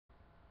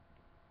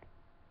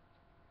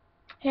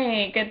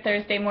Hey, good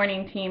Thursday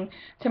morning, team.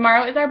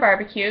 Tomorrow is our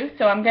barbecue,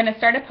 so I'm going to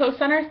start a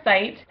post on our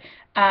site.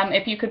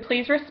 If you could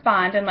please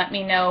respond and let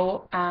me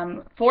know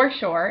for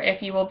sure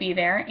if you will be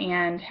there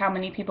and how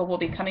many people will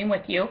be coming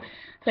with you,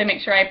 so I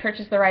make sure I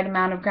purchase the right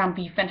amount of ground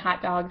beef and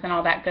hot dogs and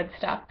all that good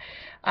stuff.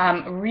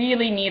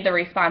 Really need the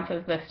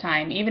responses this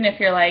time. Even if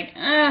you're like,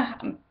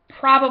 I'm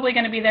probably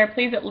going to be there,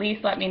 please at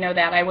least let me know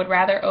that. I would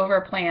rather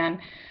overplan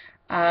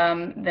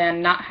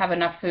than not have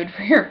enough food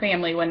for your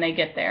family when they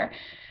get there.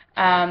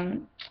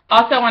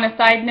 Also, on a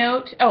side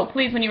note,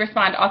 please, when you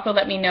respond, also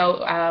let me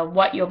know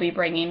what you'll be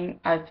bringing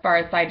as far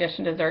as side dish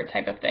and dessert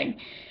type of thing.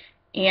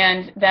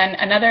 And then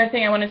another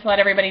thing I wanted to let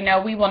everybody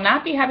know, we will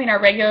not be having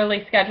our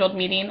regularly scheduled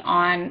meeting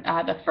on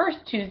the first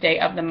Tuesday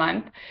of the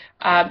month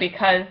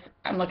because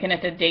I'm looking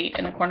at the date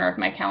in the corner of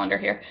my calendar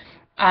here.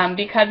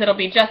 Because it'll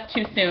be just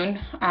too soon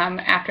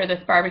after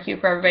this barbecue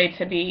for everybody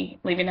to be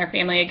leaving their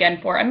family again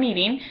for a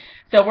meeting.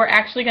 So we're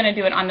actually going to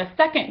do it on the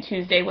second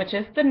Tuesday, which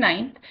is the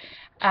 9th.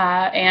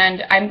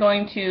 And I'm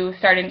going to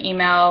start an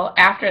email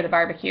after the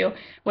barbecue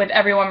with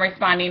everyone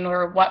responding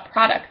or what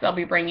products they'll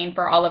be bringing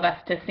for all of us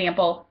to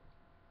sample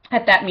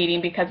at that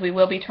meeting, because we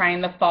will be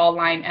trying the fall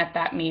line at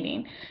that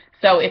meeting.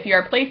 So if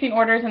you're placing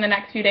orders in the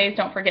next few days,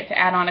 don't forget to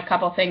add on a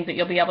couple things that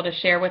you'll be able to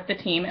share with the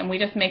team, and we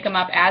just make them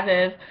up as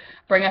is,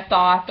 bring a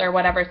sauce or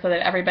whatever so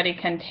that everybody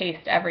can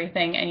taste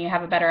everything and you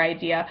have a better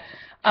idea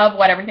of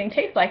what everything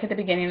tastes like at the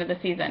beginning of the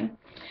season.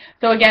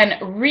 So again,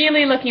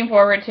 really looking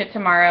forward to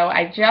tomorrow.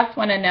 I just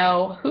want to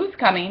know who's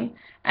coming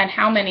and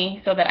how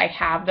many so that I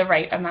have the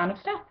right amount of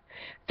stuff.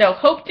 So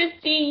hope to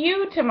see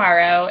you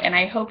tomorrow, and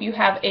I hope you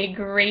have a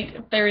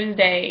great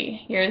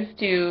Thursday. Here's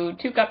to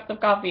 2 cups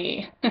of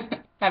coffee.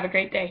 Have a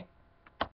great day.